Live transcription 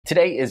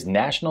Today is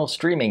National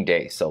Streaming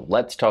Day, so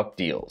let's talk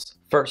deals.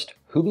 First,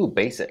 Hulu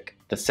Basic.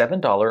 The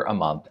 $7 a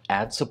month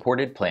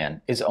ad-supported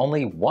plan is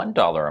only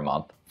 $1 a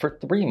month for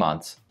 3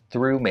 months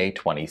through May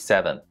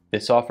 27th.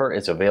 This offer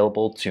is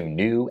available to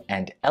new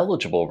and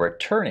eligible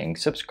returning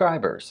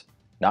subscribers.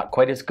 Not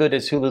quite as good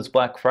as Hulu's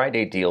Black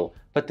Friday deal,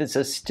 but this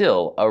is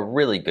still a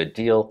really good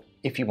deal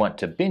if you want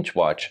to binge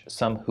watch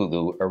some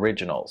Hulu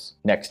originals.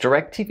 Next,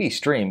 DirecTV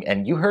Stream,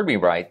 and you heard me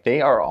right,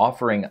 they are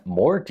offering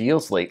more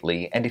deals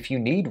lately, and if you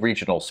need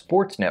regional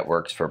sports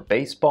networks for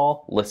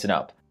baseball, listen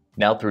up.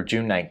 Now through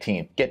June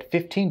 19th, get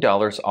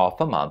 $15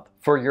 off a month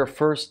for your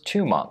first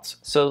 2 months,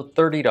 so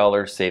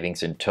 $30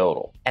 savings in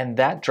total. And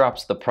that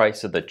drops the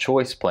price of the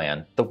Choice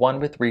plan, the one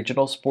with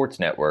regional sports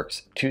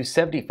networks, to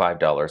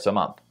 $75 a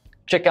month.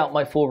 Check out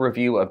my full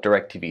review of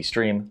DirecTV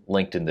Stream,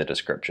 linked in the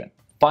description.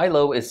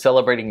 Philo is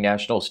celebrating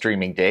National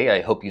Streaming Day.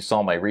 I hope you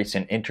saw my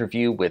recent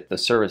interview with the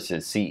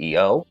service's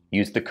CEO.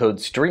 Use the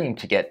code STREAM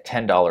to get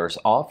 $10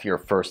 off your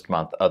first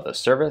month of the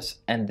service,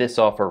 and this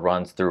offer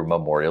runs through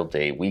Memorial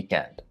Day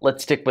weekend.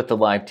 Let's stick with the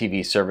live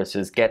TV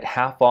services. Get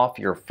half off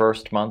your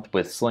first month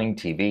with Sling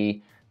TV.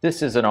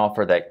 This is an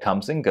offer that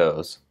comes and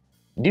goes.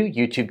 New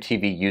YouTube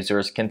TV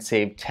users can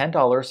save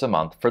 $10 a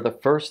month for the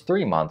first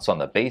 3 months on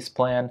the base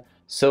plan,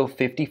 so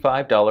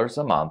 $55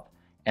 a month.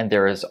 And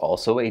there is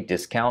also a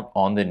discount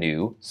on the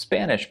new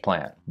Spanish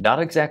plan. Not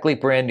exactly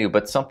brand new,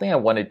 but something I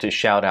wanted to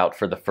shout out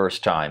for the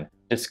first time.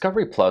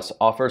 Discovery Plus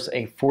offers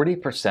a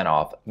 40%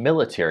 off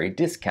military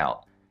discount,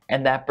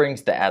 and that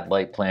brings the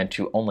ad-lite plan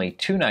to only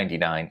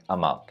 $2.99 a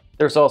month.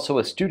 There's also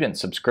a student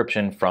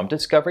subscription from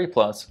Discovery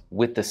Plus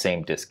with the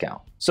same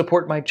discount.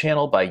 Support my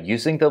channel by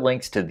using the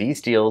links to these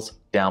deals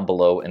down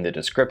below in the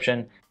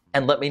description,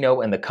 and let me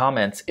know in the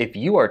comments if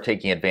you are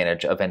taking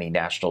advantage of any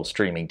National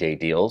Streaming Day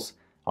deals.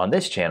 On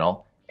this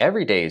channel,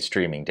 every day is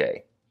streaming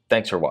day.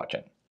 Thanks for watching.